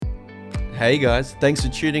Hey guys, thanks for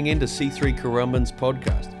tuning in to C3 Currumbin's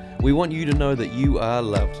podcast. We want you to know that you are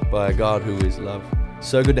loved by a God who is love.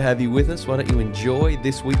 So good to have you with us. Why don't you enjoy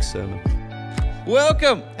this week's sermon?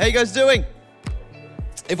 Welcome! How you guys doing?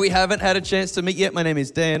 If we haven't had a chance to meet yet, my name is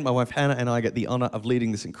Dan. My wife Hannah and I get the honor of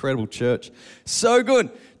leading this incredible church. So good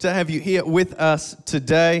to have you here with us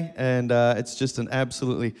today, and it's just an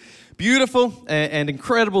absolutely beautiful and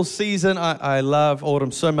incredible season. I love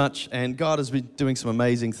autumn so much, and God has been doing some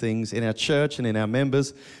amazing things in our church and in our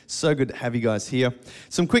members. So good to have you guys here.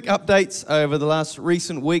 Some quick updates over the last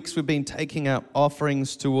recent weeks. We've been taking up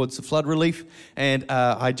offerings towards the flood relief, and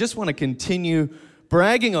I just want to continue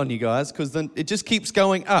bragging on you guys because then it just keeps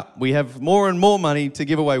going up. We have more and more money to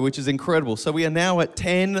give away, which is incredible. So we are now at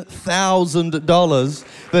 $10,000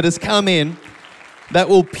 that has come in that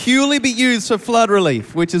will purely be used for flood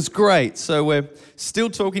relief, which is great. So we're still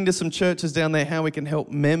talking to some churches down there how we can help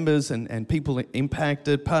members and people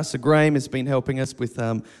impacted. Pastor Graham has been helping us with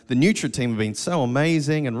the Nutra team, have been so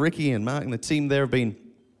amazing, and Ricky and Mark and the team there have been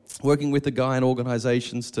working with the guy and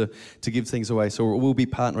organizations to give things away. So we'll be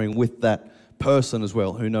partnering with that person as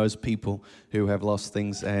well who knows people who have lost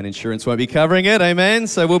things and insurance won't be covering it. Amen.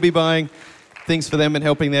 So we'll be buying things for them and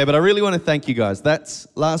helping there. But I really want to thank you guys.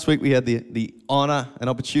 Last week we had the honor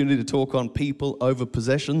and opportunity to talk on people over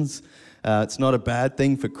possessions. It's not a bad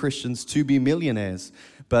thing for Christians to be millionaires,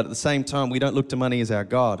 but at the same time, we don't look to money as our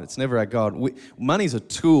God. It's never our God. Money's a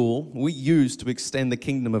tool we use to extend the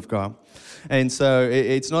kingdom of God. And so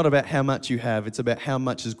it's not about how much you have, it's about how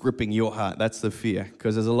much is gripping your heart. That's the fear,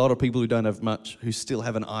 because there's a lot of people who don't have much who still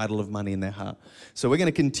have an idol of money in their heart. So we're going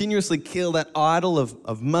to continuously kill that idol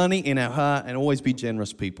of money in our heart and always be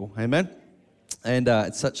generous people. Amen? And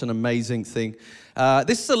it's such an amazing thing.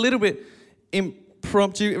 This is a little bit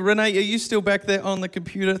impromptu. Renee, are you still back there on the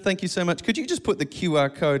computer? Thank you so much. Could you just put the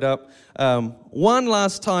QR code up one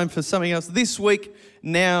last time for something else? This week,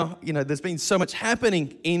 now, there's been so much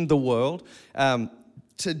happening in the world.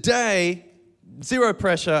 Today, zero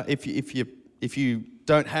pressure if you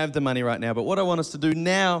don't have the money right now. But what I want us to do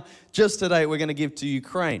now, just today, we're going to give to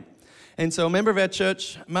Ukraine. And so a member of our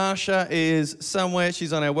church, Marsha, is somewhere.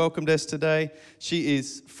 She's on our welcome desk today.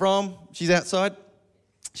 She's outside.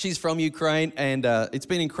 She's from Ukraine, and it's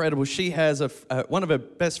been incredible. She has one of her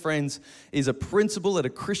best friends is a principal at a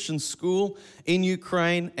Christian school in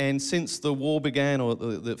Ukraine, and since the war began, or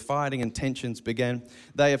the fighting and tensions began,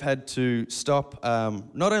 they have had to stop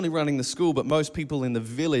not only running the school, but most people in the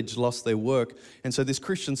village lost their work. And so this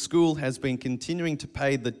Christian school has been continuing to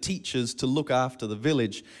pay the teachers to look after the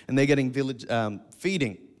village, and they're getting village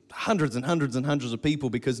feeding hundreds and hundreds and hundreds of people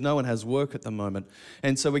because no one has work at the moment.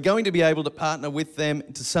 And so we're going to be able to partner with them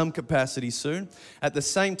to some capacity soon. At the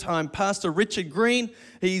same time, Pastor Richard Green,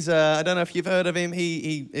 he's, I don't know if you've heard of him,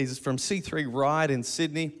 he's from C3 Ride in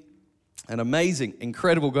Sydney. An amazing,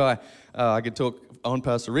 incredible guy. I could talk on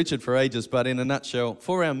Pastor Richard for ages, but in a nutshell,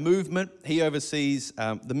 for our movement, he oversees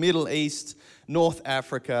the Middle East, North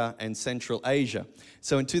Africa, and Central Asia.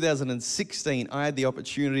 So in 2016, I had the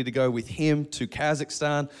opportunity to go with him to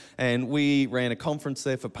Kazakhstan, and we ran a conference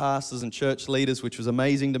there for pastors and church leaders, which was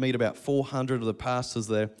amazing to meet about 400 of the pastors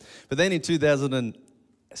there. But then in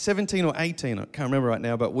 2017 or 18, I can't remember right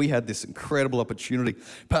now, but we had this incredible opportunity.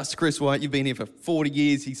 Pastor Chris White, you've been here for 40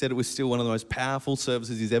 years. He said it was still one of the most powerful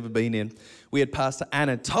services he's ever been in. We had Pastor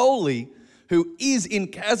Anatoly, who is in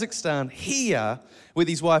Kazakhstan here with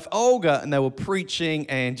his wife Olga, and they were preaching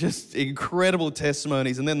and just incredible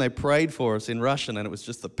testimonies, and then they prayed for us in Russian, and it was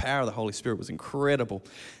just the power of the Holy Spirit was incredible.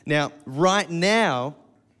 Now, right now,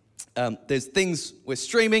 there's things we're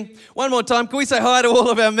streaming. One more time, can we say hi to all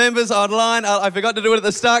of our members online? I forgot to do it at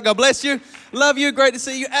the start. God bless you. Love you. Great to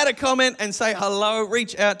see you. Add a comment and say hello.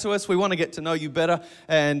 Reach out to us. We want to get to know you better,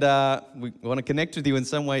 and we want to connect with you in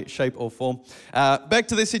some way, shape, or form. Back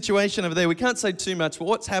to this situation over there. We can't say too much, but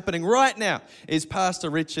what's happening right now is Pastor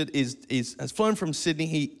Richard has flown from Sydney.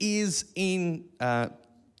 He is in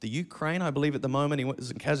the Ukraine, I believe, at the moment. He was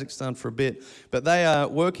in Kazakhstan for a bit. But they are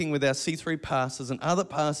working with our C3 pastors and other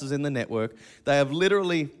pastors in the network. They have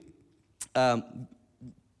literally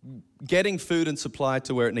getting food and supply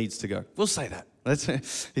to where it needs to go. We'll say that.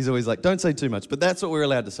 He's always like, don't say too much. But that's what we're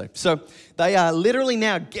allowed to say. So they are literally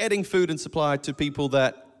now getting food and supply to people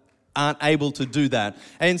that aren't able to do that.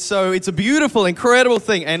 And so it's a beautiful, incredible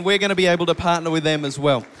thing. And we're going to be able to partner with them as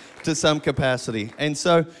well to some capacity. And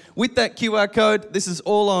so with that QR code, this is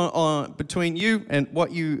all on between you and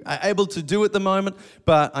what you are able to do at the moment.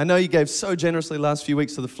 But I know you gave so generously last few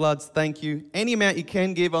weeks to the floods. Thank you. Any amount you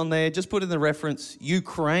can give on there, just put in the reference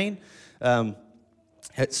Ukraine.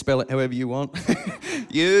 Spell it however you want.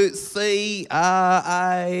 Ukraine.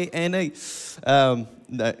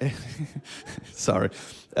 No, sorry.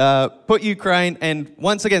 Put Ukraine, and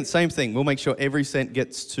once again, same thing. We'll make sure every cent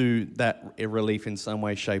gets to that relief in some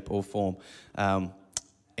way, shape, or form.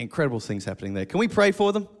 Incredible things happening there. Can we pray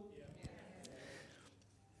for them?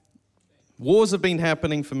 Wars have been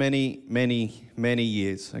happening for many, many, many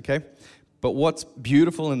years, okay? But what's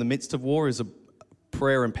beautiful in the midst of war is a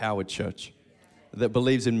prayer-empowered church that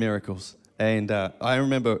believes in miracles. And I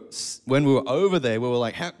remember when we were over there, we were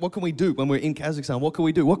like, what can we do? When we were in Kazakhstan, what can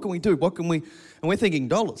we do? What can we do? What can we? And we're thinking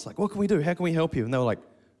dollars. Like, what can we do? How can we help you? And they were like,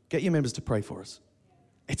 get your members to pray for us.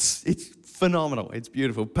 It's phenomenal. It's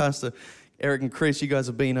beautiful. Pastor Eric and Chris, you guys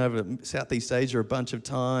have been over Southeast Asia a bunch of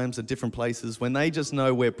times at different places. When they just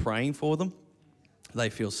know we're praying for them, they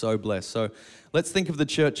feel so blessed. So let's think of the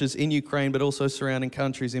churches in Ukraine, but also surrounding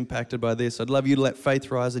countries impacted by this. I'd love you to let faith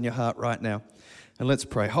rise in your heart right now. And let's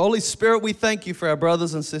pray. Holy Spirit, we thank you for our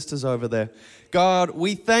brothers and sisters over there. God,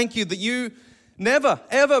 we thank you that you never,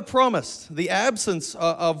 ever promised the absence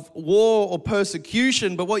of war or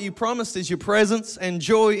persecution, but what you promised is your presence and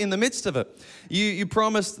joy in the midst of it. You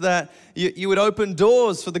promised that you would open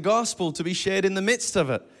doors for the gospel to be shared in the midst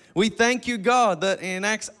of it. We thank you, God, that in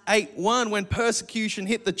Acts 8:1, when persecution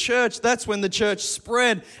hit the church, that's when the church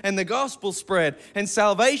spread and the gospel spread and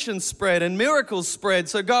salvation spread and miracles spread.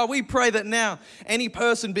 So God, we pray that now any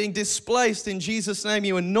person being displaced in Jesus' name,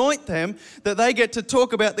 you anoint them, that they get to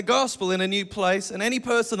talk about the gospel in a new place. And any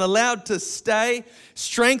person allowed to stay,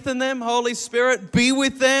 strengthen them, Holy Spirit, be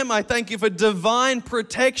with them. I thank you for divine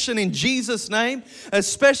protection in Jesus' name,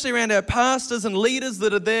 especially around our pastors and leaders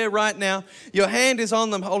that are there right now. Your hand is on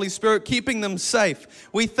them, Holy Spirit, keeping them safe.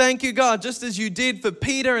 We thank you, God, just as you did for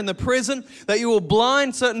Peter in the prison, that you will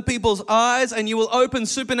blind certain people's eyes and you will open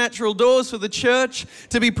supernatural doors for the church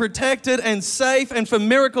to be protected and safe and for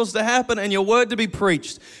miracles to happen and your word to be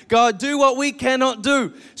preached. God, do what we cannot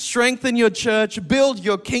do. Strengthen your church, build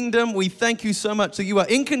your kingdom. We thank you so much that you are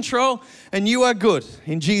in control and you are good.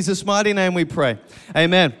 In Jesus' mighty name we pray.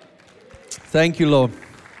 Amen. Thank you, Lord.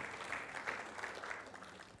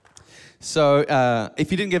 So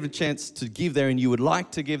if you didn't get a chance to give there and you would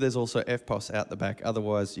like to give, there's also FPOS out the back.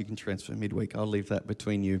 Otherwise, you can transfer midweek. I'll leave that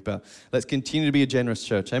between you. But let's continue to be a generous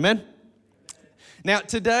church. Amen? Now,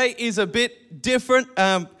 today is a bit different.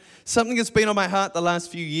 Something that's been on my heart the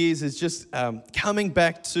last few years is just coming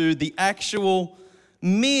back to the actual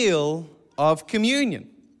meal of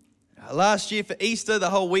communion. Last year for Easter,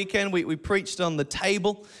 the whole weekend, we preached on the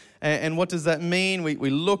table. And what does that mean?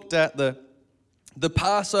 We looked at the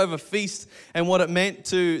Passover feast and what it meant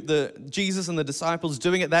to Jesus and the disciples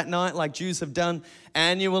doing it that night like Jews have done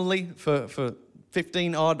annually for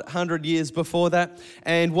 1,500 years before that.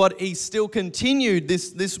 And what he still continued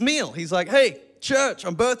this meal. He's like, hey, church,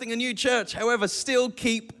 I'm birthing a new church. However, still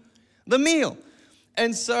keep the meal.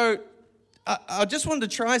 And so I just wanted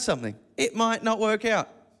to try something. It might not work out.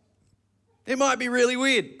 It might be really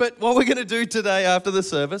weird. But what we're going to do today after the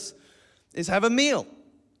service is have a meal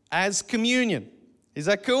as communion. Is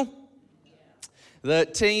that cool? The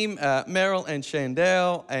team, Meryl and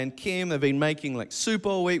Chandel and Kim, have been making like soup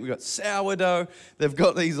all week. We've got sourdough. They've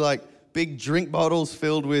got these like big drink bottles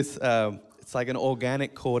filled with, it's like an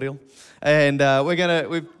organic cordial. And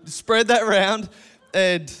we've spread that around.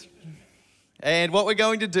 And what we're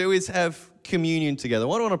going to do is have communion together.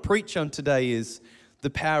 What I want to preach on today is the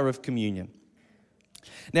power of communion.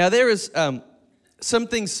 Now there is some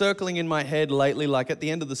things circling in my head lately, like at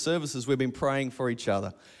the end of the services, we've been praying for each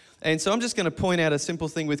other. And so I'm just going to point out a simple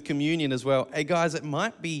thing with communion as well. Hey guys, it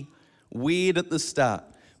might be weird at the start,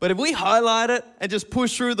 but if we highlight it and just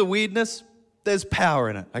push through the weirdness, there's power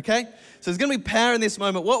in it, okay? So there's going to be power in this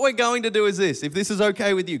moment. What we're going to do is this, if this is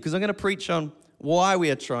okay with you, because I'm going to preach on why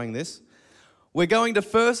we are trying this. We're going to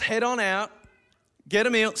first head on out, get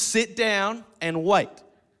a meal, sit down, and wait.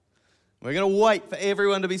 We're going to wait for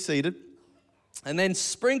everyone to be seated. And then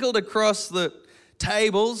sprinkled across the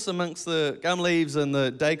tables amongst the gum leaves and the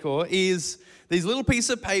decor is these little piece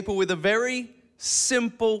of paper with a very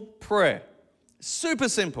simple prayer. Super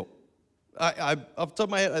simple. Off the top of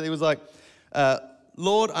my head, it was like,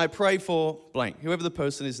 Lord, I pray for blank, whoever the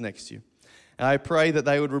person is next to you. And I pray that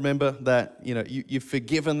they would remember that, you've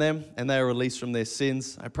forgiven them and they are released from their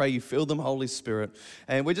sins. I pray you fill them, Holy Spirit.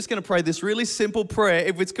 And we're just going to pray this really simple prayer,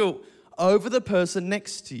 if it's cool, over the person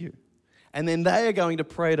next to you. And then they are going to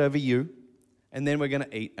pray it over you. And then we're going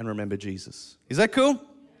to eat and remember Jesus. Is that cool?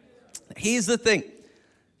 Here's the thing.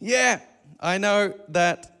 Yeah, I know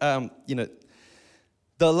that,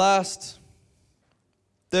 the last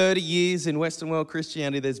 30 years in Western world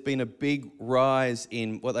Christianity, there's been a big rise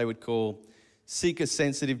in what they would call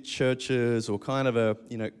seeker-sensitive churches or kind of a,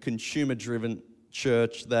 consumer-driven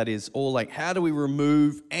church that is all like, how do we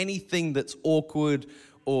remove anything that's awkward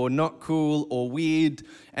or not cool or weird?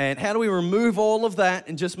 And how do we remove all of that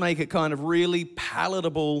and just make it kind of really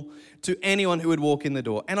palatable to anyone who would walk in the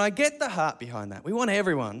door? And I get the heart behind that. We want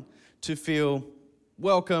everyone to feel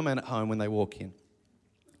welcome and at home when they walk in.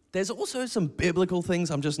 There's also some biblical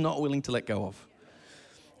things I'm just not willing to let go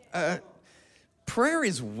of. Prayer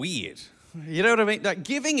is weird. You know what I mean? Like,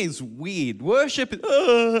 giving is weird. Worship,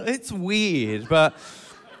 it's weird. But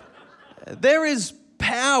there is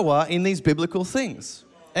power in these biblical things.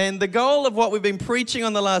 And the goal of what we've been preaching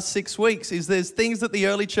on the last 6 weeks is there's things that the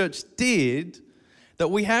early church did that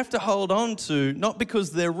we have to hold on to, not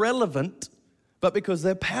because they're relevant, but because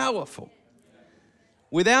they're powerful.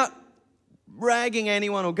 Without ragging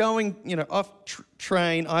anyone or going, off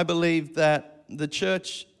train, I believe that the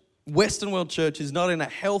church, Western world church, is not in a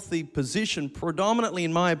healthy position, predominantly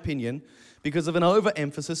in my opinion, because of an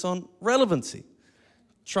overemphasis on relevancy,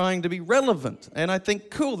 trying to be relevant. And I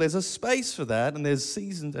think, cool, there's a space for that, and there's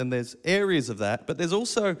seasons and there's areas of that, but there's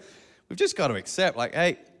also, we've just got to accept, like,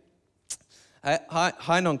 hey,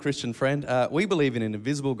 hi non-Christian friend, we believe in an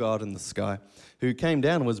invisible God in the sky who came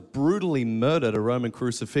down and was brutally murdered, a Roman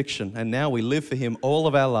crucifixion, and now we live for him all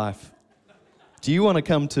of our life. Do you want to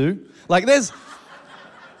come too? Like, there's...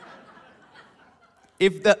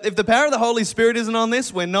 If the power of the Holy Spirit isn't on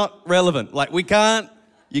this, we're not relevant. Like, you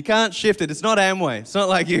can't shift it. It's not Amway. It's not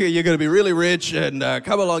like you're going to be really rich and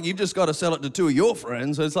come along. You've just got to sell it to 2 of your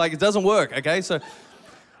friends. So it's like, it doesn't work, okay? So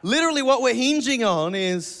literally what we're hinging on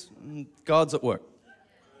is God's at work.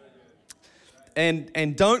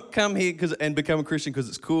 And don't come here and become a Christian because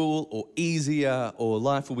it's cool or easier or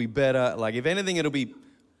life will be better. Like, if anything, it'll be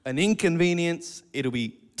an inconvenience. It'll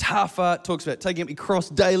be tougher. It talks about taking up your cross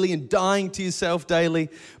daily and dying to yourself daily.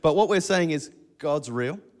 But what we're saying is God's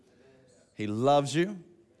real. He loves you.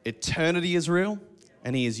 Eternity is real.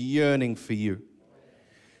 And he is yearning for you.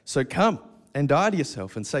 So come and die to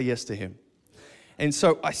yourself and say yes to him. And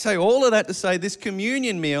so I say all of that to say this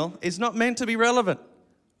communion meal is not meant to be relevant,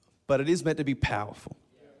 but it is meant to be powerful.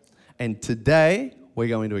 And today we're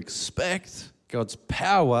going to expect God's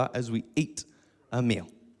power as we eat a meal.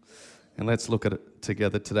 And let's look at it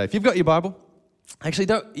together today. If you've got your Bible, actually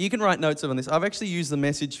you can write notes on this. I've actually used the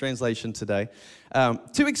Message translation today.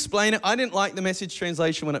 To explain it, I didn't like the Message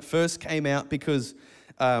translation when it first came out because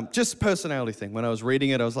just personality thing. When I was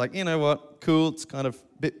reading it, I was like, you know what, cool, it's kind of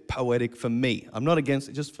a bit poetic for me. I'm not against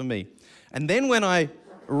it, just for me. And then when I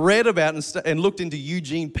read about and looked into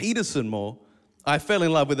Eugene Peterson more, I fell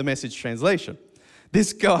in love with the Message translation.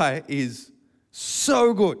 This guy is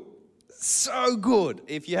so good. So good.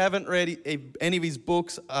 If you haven't read any of his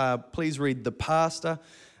books, please read The Pastor,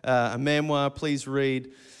 a memoir. Please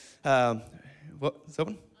read, what's that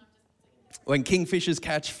one? When Kingfishers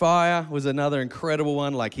Catch Fire was another incredible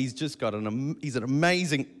one. Like, he's just got he's an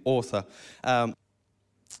amazing author.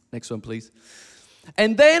 Next one, please.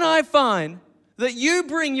 And then I find that you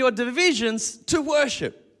bring your divisions to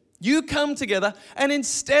worship. You come together, and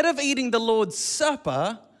instead of eating the Lord's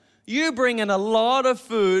Supper, you bring in a lot of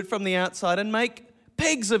food from the outside and make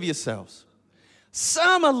pigs of yourselves.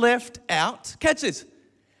 Some are left out, catch this,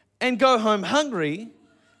 and go home hungry.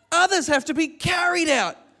 Others have to be carried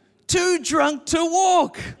out, too drunk to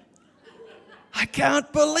walk. I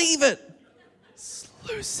can't believe it. It's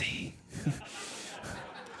Lucy.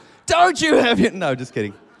 Don't you have your... No, just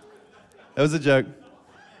kidding. That was a joke.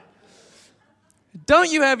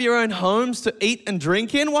 Don't you have your own homes to eat and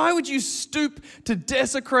drink in? Why would you stoop to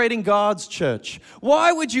desecrating God's church?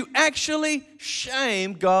 Why would you actually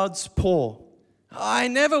shame God's poor? I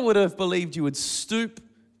never would have believed you would stoop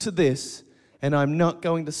to this, and I'm not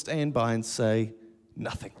going to stand by and say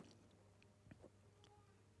nothing.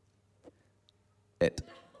 It's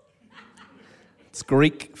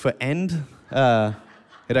Greek for end.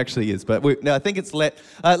 It actually is, but I think it's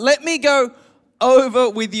let me go over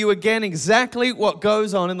with you again exactly what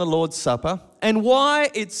goes on in the Lord's Supper and why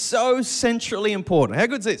it's so centrally important. How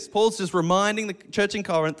good is this? Paul's just reminding the church in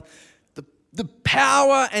Corinth the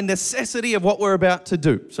power and necessity of what we're about to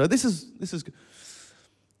do. So this is good.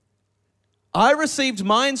 I received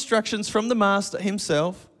my instructions from the Master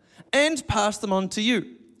himself and passed them on to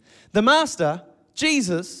you. The Master,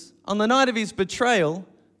 Jesus, on the night of his betrayal,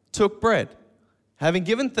 took bread. Having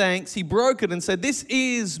given thanks, he broke it and said, "This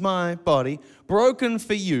is my body, broken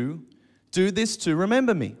for you. Do this to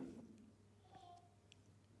remember me."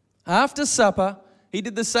 After supper, he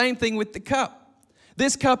did the same thing with the cup.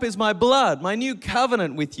 "This cup is my blood, my new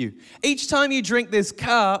covenant with you. Each time you drink this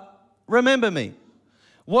cup, remember me."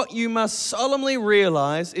 What you must solemnly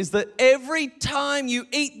realize is that every time you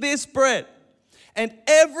eat this bread And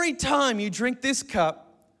every time you drink this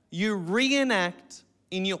cup, you reenact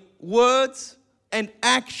in your words and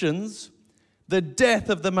actions the death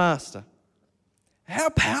of the Master. How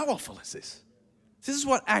powerful is this? This is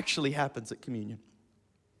what actually happens at communion.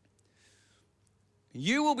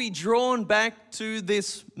 You will be drawn back to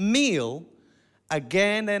this meal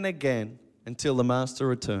again and again until the Master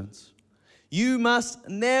returns. You must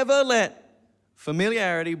never let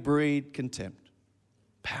familiarity breed contempt.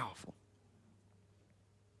 Powerful.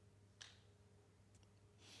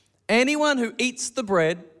 Anyone who eats the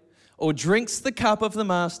bread or drinks the cup of the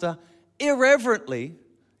Master irreverently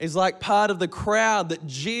is like part of the crowd that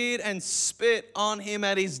jeered and spit on him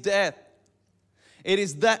at his death.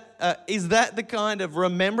 Is that the kind of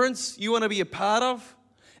remembrance you want to be a part of?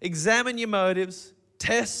 Examine your motives,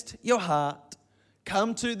 test your heart,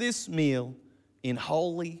 come to this meal in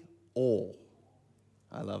holy awe.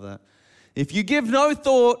 I love that. If you give no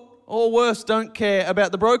thought, or worse, don't care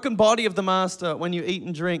about the broken body of the Master when you eat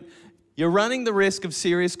and drink, you're running the risk of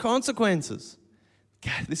serious consequences.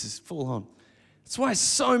 God, this is full on. That's why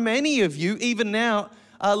so many of you, even now,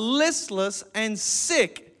 are listless and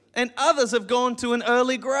sick, and others have gone to an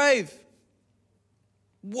early grave.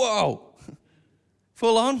 Whoa.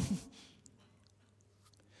 Full on.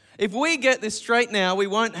 If we get this straight now, we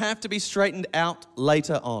won't have to be straightened out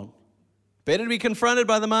later on. Better to be confronted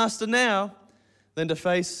by the Master now than to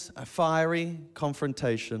face a fiery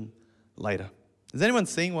confrontation later. Is anyone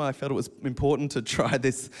seeing why I felt it was important to try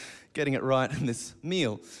this, getting it right in this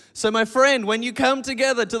meal? So my friend, when you come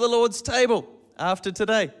together to the Lord's table after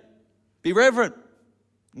today, be reverent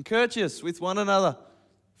and courteous with one another.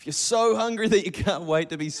 If you're so hungry that you can't wait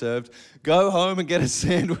to be served, go home and get a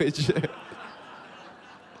sandwich.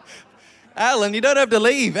 Alan, you don't have to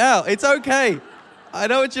leave. Al, it's okay. I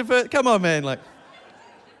know it's your first. Come on, man. I'm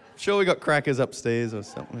sure we got crackers upstairs or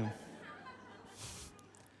something.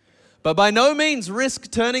 But by no means risk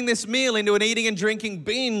turning this meal into an eating and drinking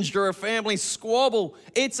binge or a family squabble.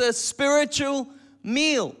 It's a spiritual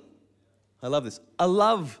meal. I love this. A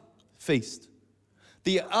love feast.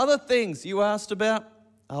 The other things you asked about,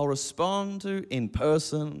 I'll respond to in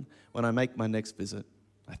person when I make my next visit.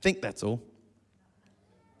 I think that's all.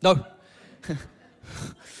 No.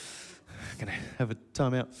 Gonna have a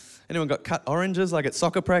timeout. Anyone got cut oranges like at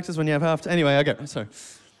soccer practice when you have half? Anyway, okay, sorry.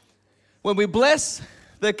 When we bless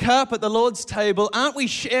the cup at the Lord's table, aren't we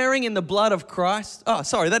sharing in the blood of Christ? Oh,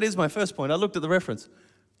 sorry, that is my first point. I looked at the reference.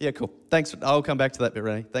 Yeah, cool. Thanks. I'll come back to that bit,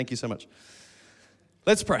 Renee. Thank you so much.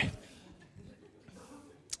 Let's pray.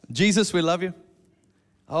 Jesus, we love you.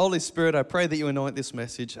 Holy Spirit, I pray that you anoint this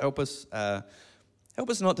message. Help us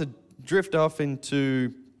not to drift off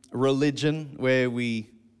into religion where we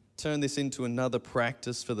turn this into another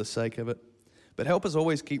practice for the sake of it. But help us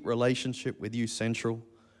always keep relationship with you central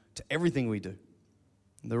to everything we do.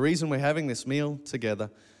 And the reason we're having this meal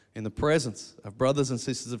together in the presence of brothers and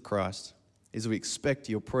sisters of Christ is we expect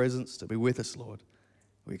your presence to be with us, Lord.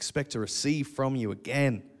 We expect to receive from you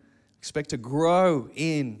again. Expect to grow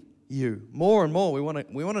in you more and more. We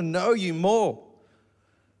want to know you more.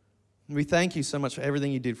 And we thank you so much for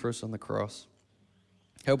everything you did for us on the cross.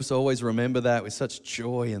 Help us always remember that with such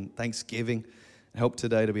joy and thanksgiving. Help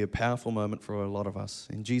today to be a powerful moment for a lot of us.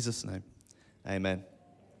 In Jesus' name, amen.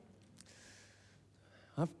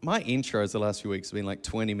 My intros the last few weeks have been like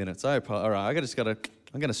 20 minutes. All right, I'm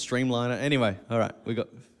going to streamline it. Anyway, all right, we got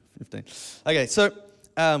 15. Okay, so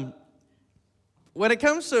when it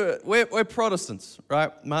comes to, we're Protestants,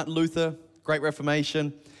 right? Martin Luther, Great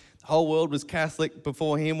Reformation. The whole world was Catholic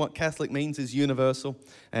before him. What Catholic means is universal.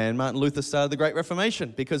 And Martin Luther started the Great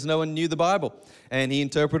Reformation because no one knew the Bible. And he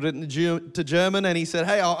interpreted it into German, and he said,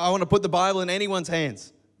 hey, I want to put the Bible in anyone's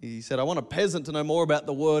hands. He said, I want a peasant to know more about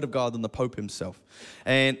the Word of God than the Pope himself.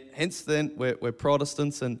 And hence then, we're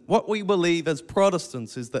Protestants. And what we believe as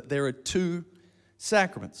Protestants is that there are two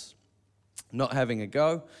sacraments. Not having a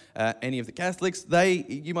go, any of the Catholics,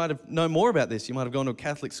 you might have known more about this. You might have gone to a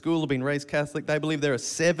Catholic school or been raised Catholic. They believe there are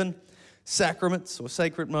 7 sacraments or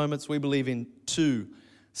sacred moments. We believe in 2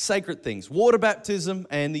 sacred things, water baptism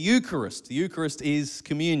and the Eucharist. The Eucharist is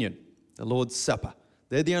communion, the Lord's Supper.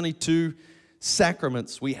 They're the only 2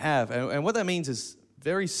 sacraments we have. And what that means is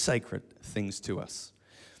very sacred things to us.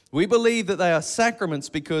 We believe that they are sacraments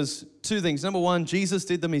because 2 things. Number 1, Jesus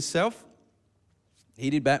did them himself. He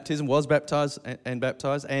did baptism, was baptized,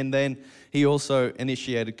 and then he also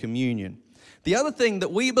initiated communion. The other thing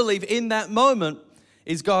that we believe in that moment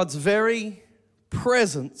is God's very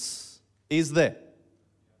presence is there.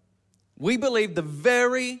 We believe the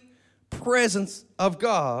very presence of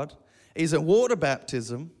God is at water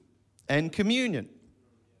baptism and communion.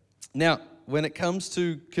 Now, when it comes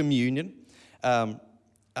to communion,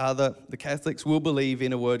 the Catholics will believe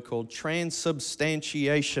in a word called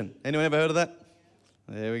transubstantiation. Anyone ever heard of that?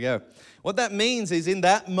 There we go. What that means is in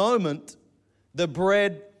that moment, the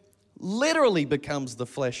bread literally becomes the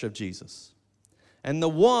flesh of Jesus. And the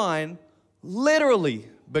wine literally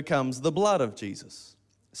becomes the blood of Jesus.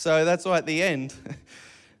 So that's why at the end,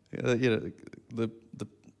 the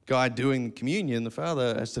guy doing communion, the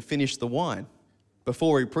father, has to finish the wine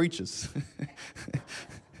before he preaches.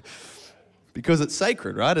 Because it's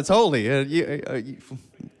sacred, right? It's holy. Imagine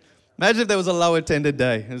if there was a low attended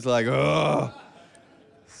day. It's like,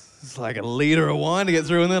 it's like a liter of wine to get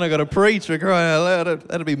through, and then I got to preach. We're crying out loud.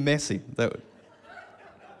 That'd be messy. That would.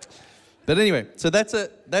 But anyway, so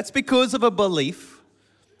that's because of a belief.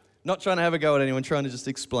 Not trying to have a go at anyone, trying to just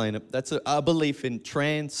explain it. That's a belief in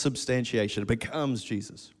transubstantiation. It becomes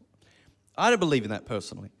Jesus. I don't believe in that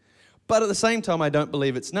personally. But at the same time, I don't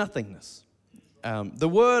believe it's nothingness. The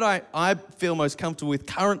word I feel most comfortable with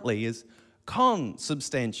currently is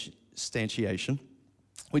consubstantiation,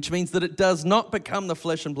 which means that it does not become the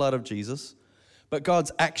flesh and blood of Jesus, but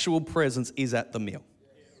God's actual presence is at the meal.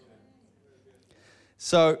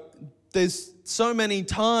 So there's so many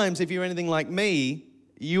times, if you're anything like me,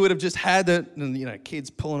 you would have just had it, and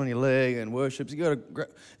kids pulling on your leg and worships. You got to,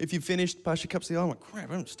 if you finished, pass your cups to the other. I'm like, crap,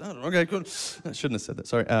 I haven't started. Okay, good. I shouldn't have said that.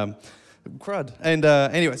 Sorry. Crud. And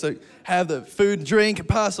anyway, so have the food and drink and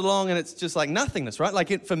pass along, and it's just like nothingness, right?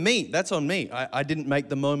 Like for me, that's on me. I didn't make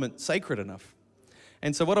the moment sacred enough.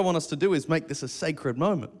 And so what I want us to do is make this a sacred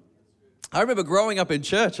moment. I remember growing up in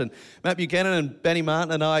church, and Matt Buchanan and Benny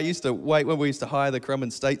Martin and I used to wait when we used to hire the Currumbin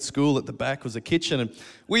State School. At the back was a kitchen, and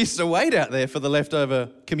we used to wait out there for the leftover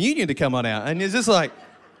communion to come on out. And it's just like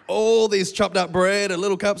all these chopped up bread and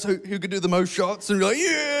little cups, who could do the most shots, and we're like,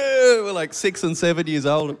 yeah! We're like 6 and 7 years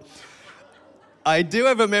old. I do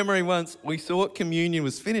have a memory once, we thought communion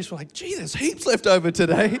was finished. We're like, gee, there's heaps left over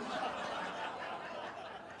today.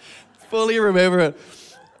 Fully remember it.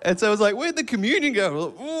 And so I was like, where'd the communion go? We're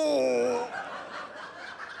like, oh.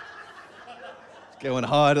 Going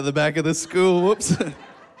high to the back of the school, whoops.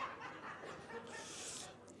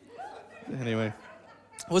 Anyway.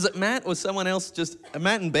 Was it Matt or someone else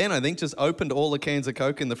Matt and Ben, I think, just opened all the cans of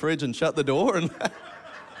Coke in the fridge and shut the door and...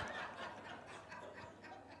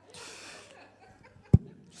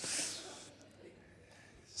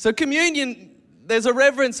 So communion, there's a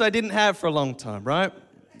reverence I didn't have for a long time, right?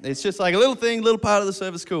 It's just like a little thing, little part of the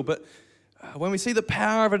service, cool. But when we see the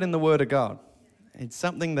power of it in the Word of God, it's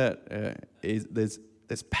something that there's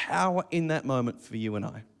power in that moment for you and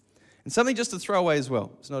I. And something just to throw away as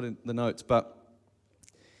well. It's not in the notes, but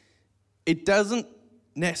it doesn't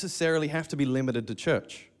necessarily have to be limited to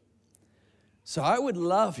church. So I would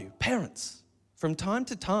love you, parents, from time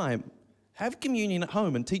to time, have communion at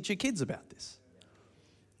home and teach your kids about this.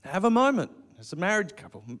 Have a moment as a married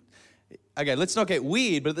couple. Okay, let's not get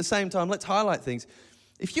weird, but at the same time, let's highlight things.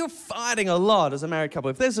 If you're fighting a lot as a married couple,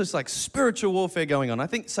 if there's this like spiritual warfare going on, I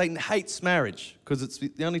think Satan hates marriage because it's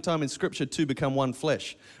the only time in Scripture two become one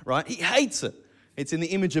flesh, right? He hates it. It's in the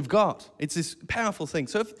image of God. It's this powerful thing.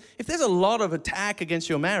 So if there's a lot of attack against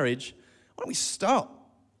your marriage, why don't we stop?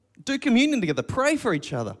 Do communion together. Pray for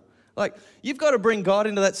each other. Like, you've got to bring God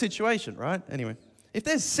into that situation, right? Anyway, if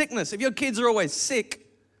there's sickness, if your kids are always sick,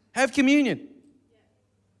 have communion.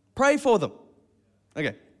 Pray for them.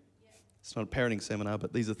 Okay. It's not a parenting seminar,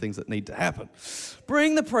 but these are things that need to happen.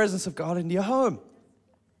 Bring the presence of God into your home.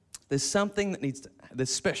 There's something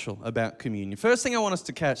that's special about communion. First thing I want us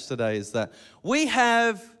to catch today is that we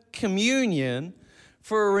have communion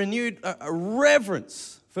for a renewed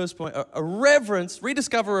reverence. First point, a reverence,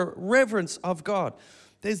 rediscover a reverence of God.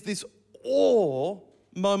 There's this awe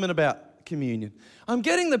moment about communion. I'm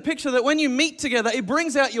getting the picture that when you meet together, it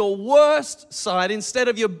brings out your worst side instead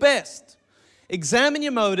of your best. Examine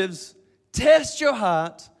your motives, test your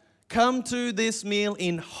heart, come to this meal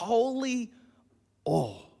in holy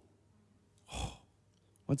awe.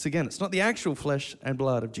 Once again, it's not the actual flesh and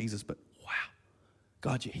blood of Jesus, but wow,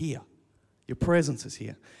 God, you're here. Your presence is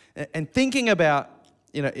here. And thinking about,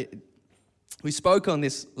 we spoke on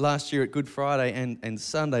this last year at Good Friday and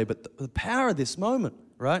Sunday, but the power of this moment,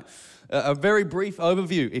 right? A very brief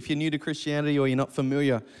overview, if you're new to Christianity or you're not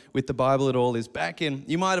familiar with the Bible at all, is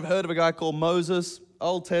you might have heard of a guy called Moses,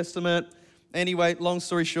 Old Testament. Anyway, long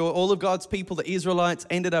story short, all of God's people, the Israelites,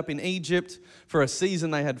 ended up in Egypt. For a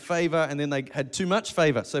season, they had favor, and then they had too much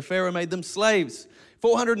favor. So Pharaoh made them slaves.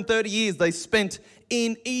 430 years they spent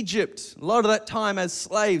in Egypt. A lot of that time as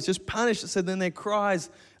slaves, just punished. It said then their cries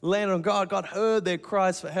landed on God. God heard their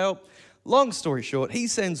cries for help. Long story short, he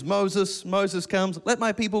sends Moses. Moses comes, let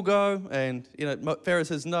my people go. And, Pharaoh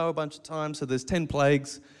says no a bunch of times. So there's 10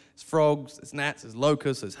 plagues. There's frogs, there's gnats, there's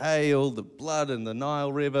locusts, there's hail, the blood in the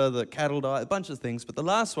Nile River, the cattle die, a bunch of things. But the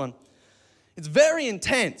last one, it's very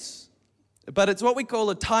intense, but it's what we call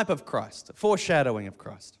a type of Christ, a foreshadowing of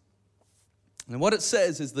Christ. And what it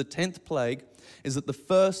says is the 10th plague is that the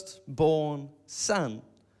firstborn son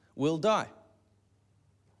will die.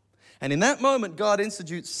 And in that moment, God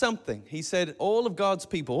institutes something. He said, all of God's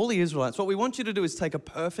people, all the Israelites, what we want you to do is take a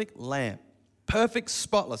perfect lamb, perfect,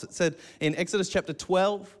 spotless. It said in Exodus chapter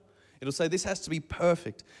 12, it'll say this has to be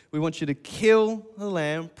perfect. We want you to kill the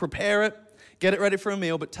lamb, prepare it, get it ready for a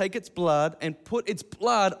meal, but take its blood and put its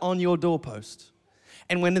blood on your doorpost.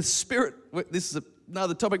 And when the Spirit, this is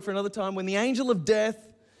another topic for another time, when the angel of death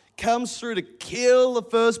comes through to kill the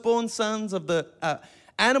firstborn sons of the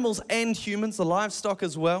animals and humans, the livestock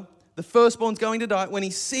as well, the firstborn's going to die. When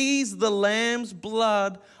he sees the lamb's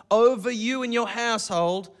blood over you and your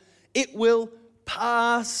household, it will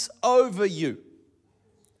pass over you.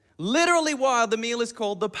 Literally why the meal is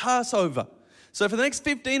called the Passover. So for the next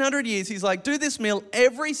 1,500 years, he's like, do this meal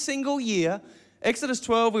every single year. Exodus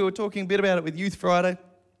 12, we were talking a bit about it with Youth Friday.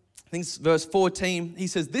 I think it's verse 14. He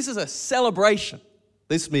says, this is a celebration,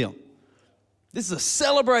 this meal. This is a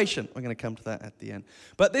celebration. We're going to come to that at the end.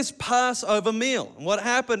 But this Passover meal, and what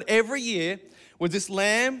happened every year was this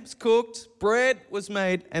lamb was cooked, bread was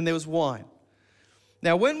made, and there was wine.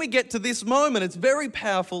 Now, when we get to this moment, it's very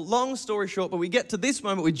powerful. Long story short, but we get to this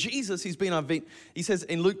moment with Jesus. He says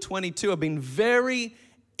in Luke 22, I've been very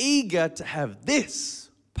eager to have this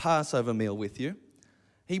Passover meal with you.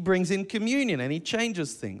 He brings in communion and he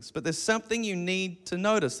changes things. But there's something you need to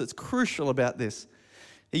notice that's crucial about this.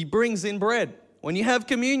 He brings in bread. When you have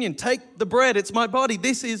communion, take the bread. It's my body.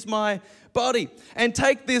 This is my body. And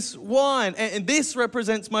take this wine. And this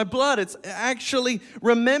represents my blood. It's actually,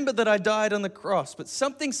 remember that I died on the cross. But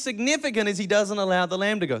something significant is he doesn't allow the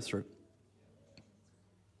lamb to go through.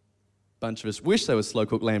 Bunch of us wish there was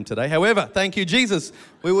slow-cooked lamb today. However, thank you, Jesus.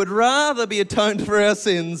 We would rather be atoned for our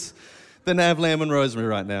sins than have lamb and rosemary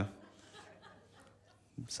right now.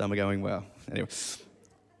 Some are going, well. Anyway.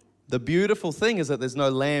 The beautiful thing is that there's no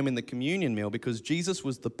lamb in the communion meal because Jesus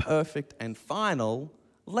was the perfect and final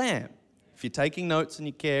lamb. If you're taking notes and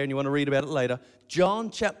you care and you want to read about it later,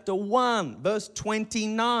 John chapter 1, verse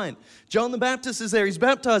 29. John the Baptist is there. He's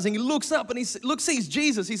baptizing. He looks up and he sees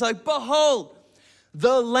Jesus. He's like, behold,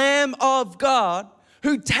 the Lamb of God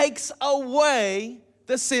who takes away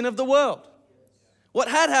the sin of the world. What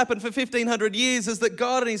had happened for 1,500 years is that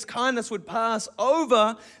God in his kindness would pass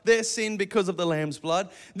over their sin because of the lamb's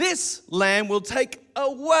blood. This lamb will take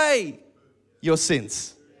away your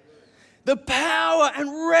sins. The power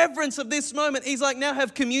and reverence of this moment, he's like, now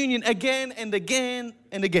have communion again and again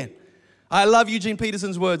and again. I love Eugene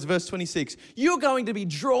Peterson's words, verse 26. You're going to be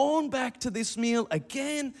drawn back to this meal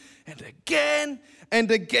again and again and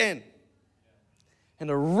again. And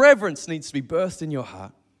a reverence needs to be birthed in your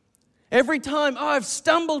heart. Every time, I've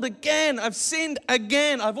stumbled again, I've sinned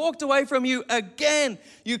again, I've walked away from you again.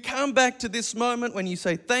 You come back to this moment when you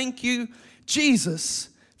say, thank you, Jesus,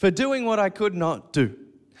 for doing what I could not do,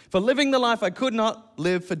 for living the life I could not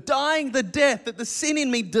live, for dying the death that the sin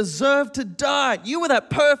in me deserved to die. You were that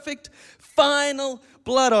perfect, final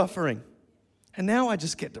blood offering. And now I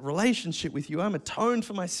just get the relationship with you. I'm atoned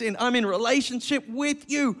for my sin. I'm in relationship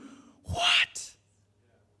with you. What?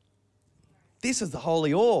 This is the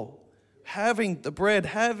holy all. Having the bread,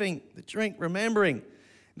 having the drink, remembering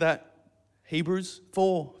that Hebrews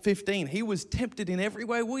 4:15, he was tempted in every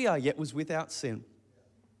way we are, yet was without sin.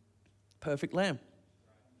 Perfect lamb.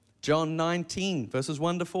 John 19, verses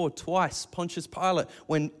 1-4, twice Pontius Pilate,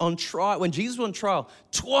 when Jesus was on trial,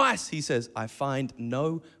 twice he says, I find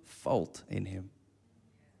no fault in him.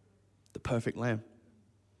 The perfect lamb.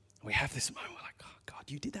 We have this moment, we're like, oh God,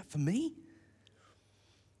 you did that for me?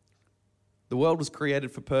 The world was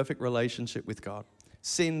created for perfect relationship with God.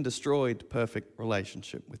 Sin destroyed perfect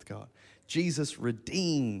relationship with God. Jesus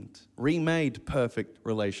redeemed, remade perfect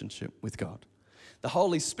relationship with God. The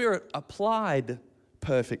Holy Spirit applied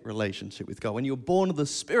perfect relationship with God. When you're born of the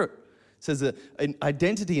Spirit, it says an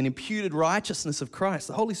identity and imputed righteousness of Christ.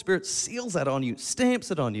 The Holy Spirit seals that on you,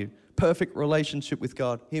 stamps it on you. Perfect relationship with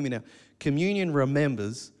God. Hear me now. Communion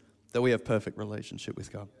remembers that we have perfect relationship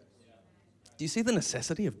with God. Do you see the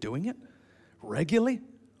necessity of doing it? Regularly,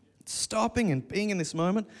 stopping and being in this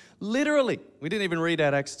moment. Literally, we didn't even read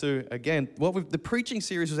out Acts 2 again. The preaching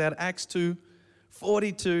series was out Acts 2,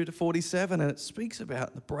 42 to 47, and it speaks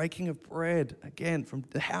about the breaking of bread, again, from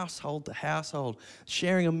the household to household,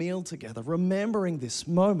 sharing a meal together. Remembering this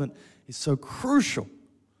moment is so crucial.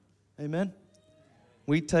 Amen?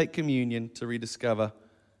 We take communion to rediscover,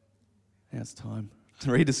 now it's time.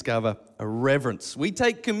 to rediscover a reverence. We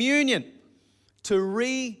take communion to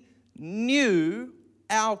renew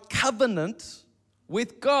our covenant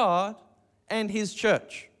with God and His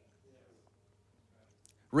church.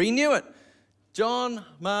 Renew it. John,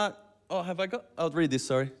 Mark, I'll read this,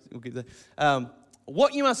 sorry. We'll get there.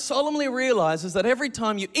 What you must solemnly realize is that every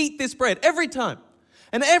time you eat this bread, every time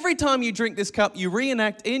you drink this cup, you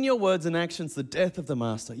reenact in your words and actions the death of the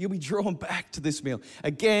Master. You'll be drawn back to this meal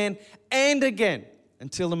again and again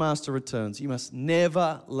until the Master returns. You must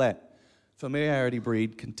never let familiarity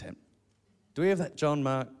breed contempt. Do we have that John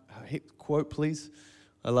Mark quote, please?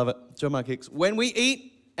 I love it. John Mark Hicks. When we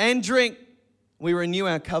eat and drink, we renew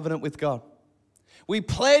our covenant with God. We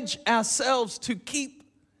pledge ourselves to keep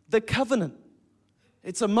the covenant.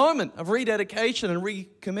 It's a moment of rededication and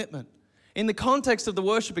recommitment. In the context of the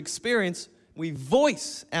worship experience, we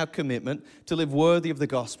voice our commitment to live worthy of the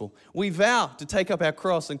gospel. We vow to take up our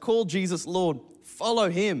cross and call Jesus Lord, follow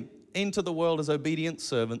Him into the world as obedient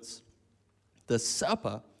servants. The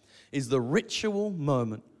supper is the ritual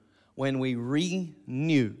moment when we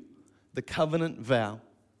renew the covenant vow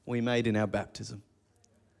we made in our baptism.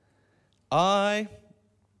 I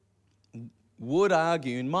would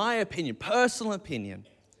argue, in my opinion, personal opinion,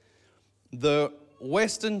 the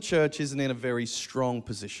Western church isn't in a very strong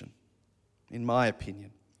position, in my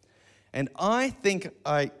opinion. And I think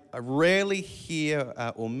I rarely hear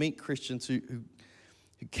or meet Christians who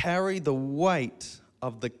carry the weight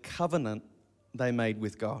of the covenant they made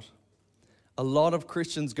with God. A lot of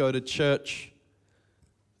Christians go to church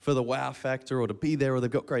for the wow factor or to be there, or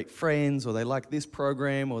they've got great friends, or they like this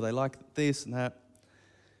program, or they like this and that.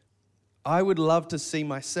 I would love to see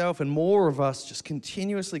myself and more of us just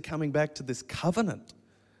continuously coming back to this covenant,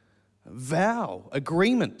 vow,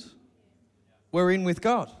 agreement we're in with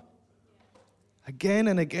God. Again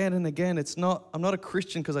and again and again. I'm not a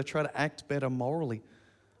Christian because I try to act better morally.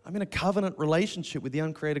 I'm in a covenant relationship with the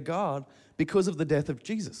uncreated God because of the death of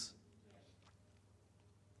Jesus.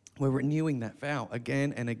 We're renewing that vow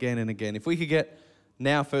again and again and again. If we could get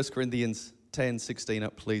now 1 Corinthians 10:16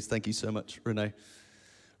 up, please. Thank you so much, Renee.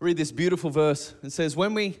 Read this beautiful verse. It says,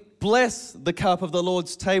 when we bless the cup of the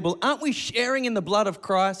Lord's table, aren't we sharing in the blood of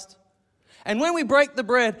Christ? And when we break the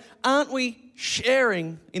bread, aren't we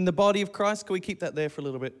sharing in the body of Christ? Can we keep that there for a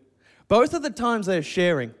little bit? Both of the times they're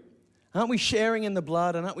sharing. Aren't we sharing in the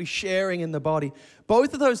blood and aren't we sharing in the body?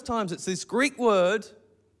 Both of those times, it's this Greek word,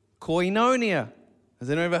 koinonia. Has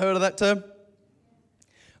anyone ever heard of that term?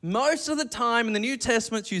 Most of the time in the New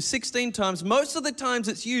Testament, it's used 16 times. Most of the times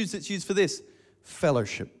it's used for this.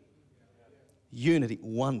 Fellowship, unity,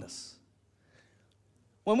 oneness.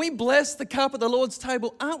 When we bless the cup of the Lord's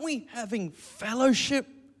table, aren't we having fellowship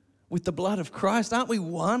with the blood of Christ? Aren't we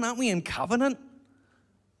one? Aren't we in covenant?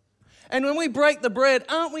 And when we break the bread,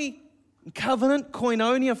 aren't we in covenant,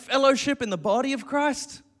 koinonia, fellowship in the body of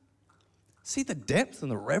Christ? See the depth and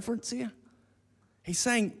the reverence here? He's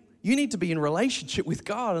saying you need to be in relationship with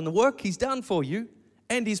God and the work He's done for you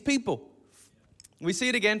and His people. We see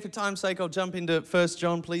it again. For time's sake, I'll jump into 1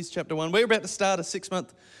 John, please, chapter 1. We're about to start a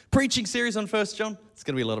 6-month preaching series on 1 John. It's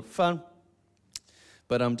going to be a lot of fun.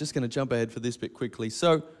 But I'm just going to jump ahead for this bit quickly.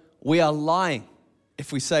 So we are lying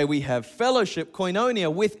if we say we have fellowship,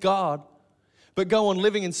 koinonia, with God, but go on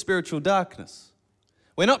living in spiritual darkness.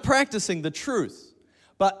 We're not practicing the truth.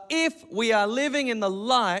 But if we are living in the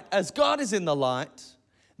light, as God is in the light,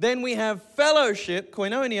 then we have fellowship,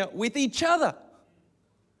 koinonia, with each other.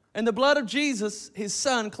 And the blood of Jesus, His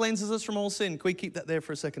Son, cleanses us from all sin. Can we keep that there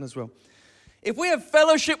for a second as well? If we have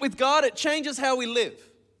fellowship with God, it changes how we live.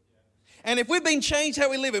 And if we've been changed how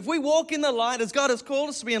we live, if we walk in the light as God has called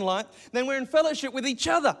us to be in light, then we're in fellowship with each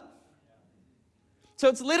other. So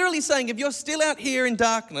it's literally saying if you're still out here in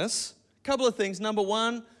darkness, a couple of things. Number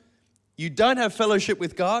one, you don't have fellowship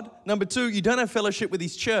with God. Number two, you don't have fellowship with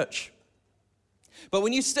His church. But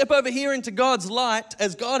when you step over here into God's light,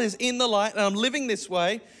 as God is in the light, and I'm living this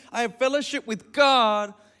way, I have fellowship with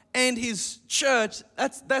God and His church.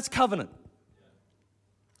 That's covenant.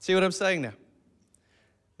 See what I'm saying now?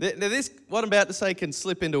 This, what I'm about to say, can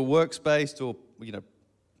slip into works-based or,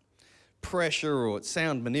 pressure or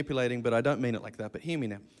sound manipulating, but I don't mean it like that. But hear me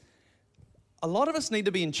now. A lot of us need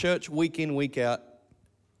to be in church week in, week out,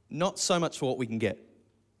 not so much for what we can get,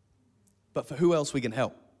 but for who else we can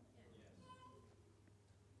help.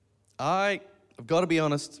 I've got to be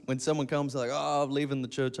honest, when someone comes like, I'm leaving the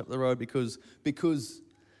church up the road because they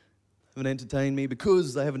haven't entertained me,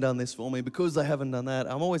 because they haven't done this for me, because they haven't done that,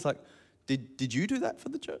 I'm always like, did you do that for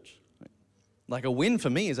the church? Like a win for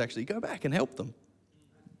me is actually go back and help them.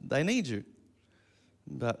 They need you.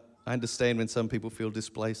 But I understand when some people feel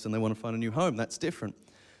displaced and they want to find a new home. That's different.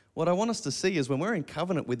 What I want us to see is when we're in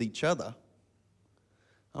covenant with each other,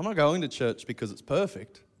 I'm not going to church because it's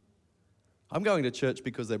perfect. I'm going to church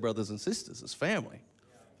because they're brothers and sisters, as family.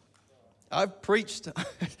 I've preached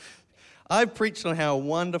on how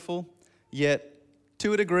wonderful, yet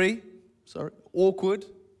to a degree, awkward,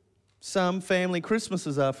 some family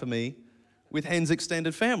Christmases are for me with Hen's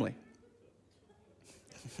extended family.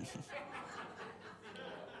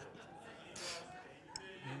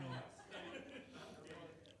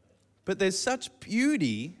 But there's such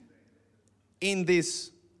beauty in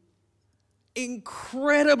this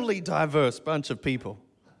incredibly diverse bunch of people.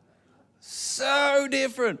 So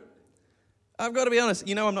different. I've got to be honest.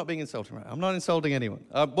 I'm not being insulting, right? I'm not insulting anyone.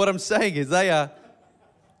 What I'm saying is they are...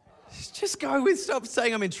 Just go with... Stop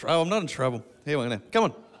saying I'm in trouble. I'm not in trouble. Here we go now. Come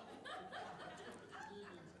on.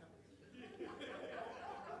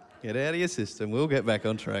 Get out of your system. We'll get back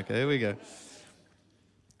on track. There we go.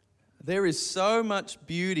 There is so much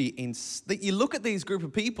beauty in... that you look at these group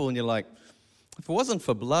of people and you're like, if it wasn't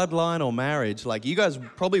for bloodline or marriage, like you guys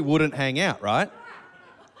probably wouldn't hang out, right?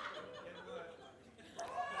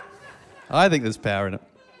 I think there's power in it.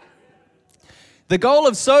 The goal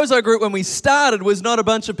of Sozo Group when we started was not a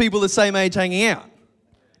bunch of people the same age hanging out.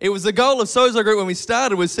 It was the goal of Sozo Group when we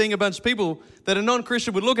started was seeing a bunch of people that a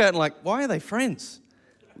non-Christian would look at and like, why are they friends?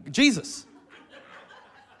 Jesus.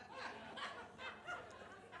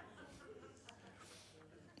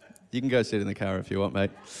 You can go sit in the car if you want,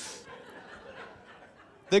 mate.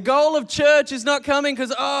 The goal of church is not coming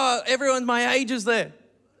because, everyone my age is there.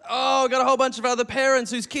 I've got a whole bunch of other parents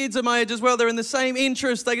whose kids are my age as well. They're in the same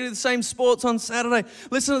interests. They do the same sports on Saturday.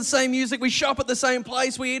 Listen to the same music. We shop at the same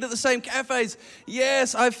place. We eat at the same cafes.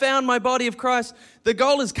 Yes, I've found my body of Christ. The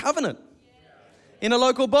goal is covenant in a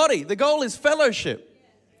local body. The goal is fellowship.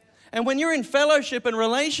 And when you're in fellowship and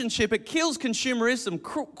relationship, it kills consumerism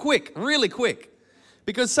quick, really quick.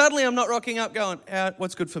 Because suddenly I'm not rocking up going,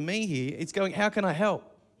 what's good for me here? It's going, how can I help?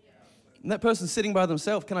 And that person's sitting by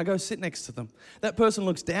themselves. Can I go sit next to them? That person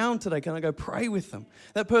looks down today. Can I go pray with them?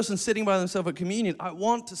 That person's sitting by themselves at communion. I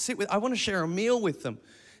want to share a meal with them.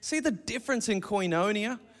 See the difference in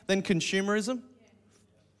koinonia than consumerism?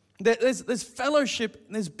 There's fellowship,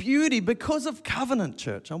 and there's beauty because of covenant,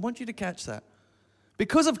 church. I want you to catch that.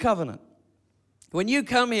 Because of covenant. When you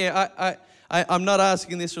come here, I'm not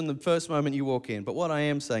asking this from the first moment you walk in, but what I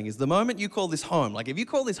am saying is the moment you call this home, like if you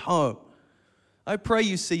call this home, I pray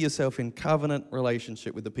you see yourself in covenant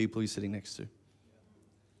relationship with the people you're sitting next to.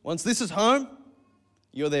 Once this is home,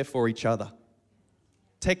 you're there for each other.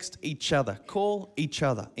 Text each other, call each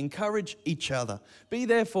other, encourage each other, be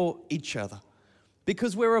there for each other.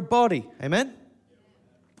 Because we're a body, amen?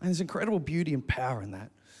 And there's incredible beauty and power in that.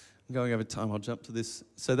 I'm going over time, I'll jump to this.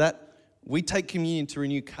 So that we take communion to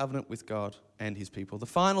renew covenant with God and his people. The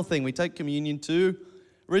final thing, we take communion to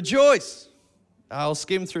rejoice. I'll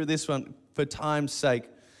skim through this one for time's sake.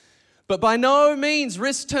 But by no means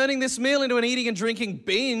risk turning this meal into an eating and drinking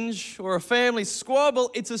binge or a family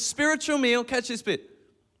squabble. It's a spiritual meal, catch this bit,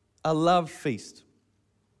 a love feast.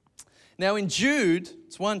 Now in Jude,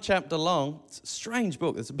 it's one chapter long. It's a strange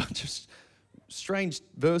book. There's a bunch of strange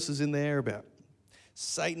verses in there about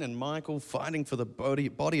Satan and Michael fighting for the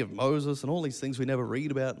body of Moses and all these things we never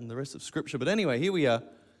read about in the rest of Scripture. But anyway, here we are.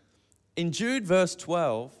 In Jude verse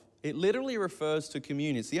 12, it literally refers to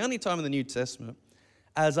communion. It's the only time in the New Testament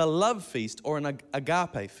as a love feast or an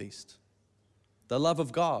agape feast. The love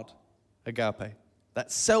of God, agape.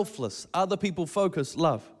 That selfless, other people focused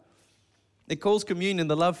love. It calls communion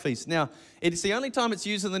the love feast. Now, it's the only time it's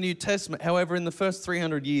used in the New Testament. However, in the first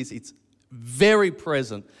 300 years, it's very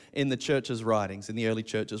present in the church's writings, in the early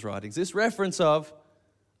church's writings. This reference of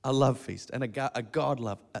a love feast, a God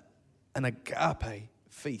love, an agape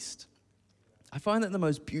feast. I find that the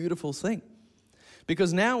most beautiful thing.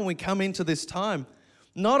 Because now when we come into this time,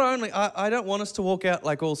 not only, I don't want us to walk out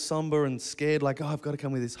like all somber and scared, like, I've got to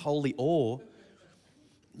come with this holy awe.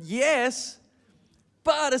 Yes,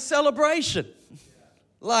 but a celebration.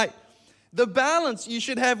 Like, the balance you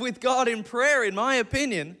should have with God in prayer, in my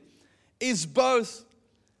opinion, is both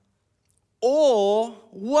awe,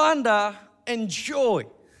 wonder, and joy.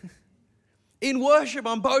 In worship,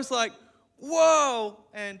 I'm both like, whoa,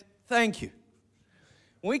 and thank you.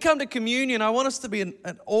 When we come to communion, I want us to be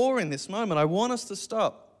an awe in this moment. I want us to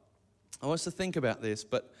stop. I want us to think about this,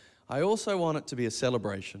 but I also want it to be a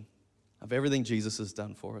celebration of everything Jesus has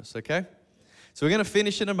done for us, okay? So we're going to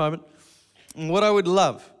finish in a moment. And what I would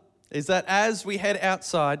love is that as we head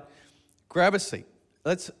outside, grab a seat.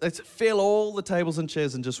 Let's fill all the tables and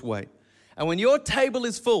chairs and just wait. And when your table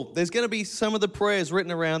is full, there's going to be some of the prayers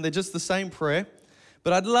written around. They're just the same prayer.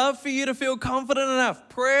 But I'd love for you to feel confident enough.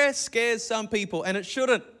 Prayer scares some people, and it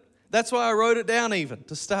shouldn't. That's why I wrote it down even,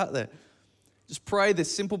 to start there. Just pray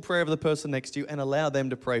this simple prayer of the person next to you and allow them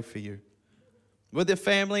to pray for you. With their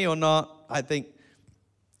family or not, I think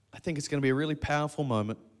it's going to be a really powerful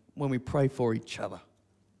moment when we pray for each other.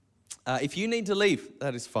 If you need to leave,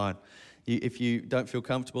 that is fine. If you don't feel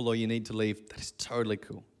comfortable or you need to leave, that is totally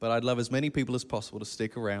cool. But I'd love as many people as possible to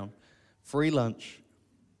stick around. Free lunch.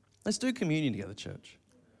 Let's do communion together, church.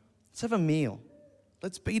 Let's have a meal.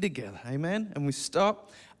 Let's be together, amen? And we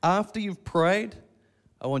stop. After you've prayed,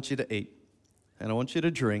 I want you to eat. And I want you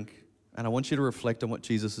to drink. And I want you to reflect on what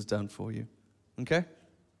Jesus has done for you. Okay?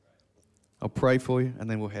 I'll pray for you and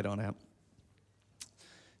then we'll head on out.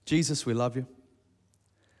 Jesus, we love you.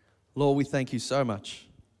 Lord, we thank you so much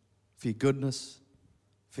for your goodness,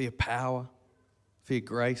 for your power, for your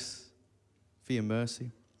grace, for your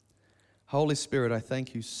mercy. Holy Spirit, I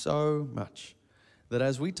thank you so much that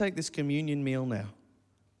as we take this communion meal now,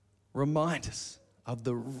 remind us of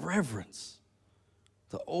the reverence,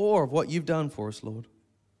 the awe of what you've done for us, Lord.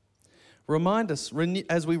 Remind us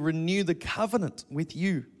as we renew the covenant with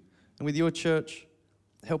you and with your church,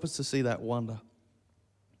 help us to see that wonder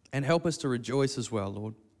and help us to rejoice as well,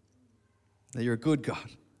 Lord, that you're a good God.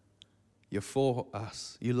 You're for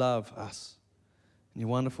us. You love us. In your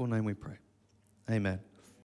wonderful name we pray. Amen.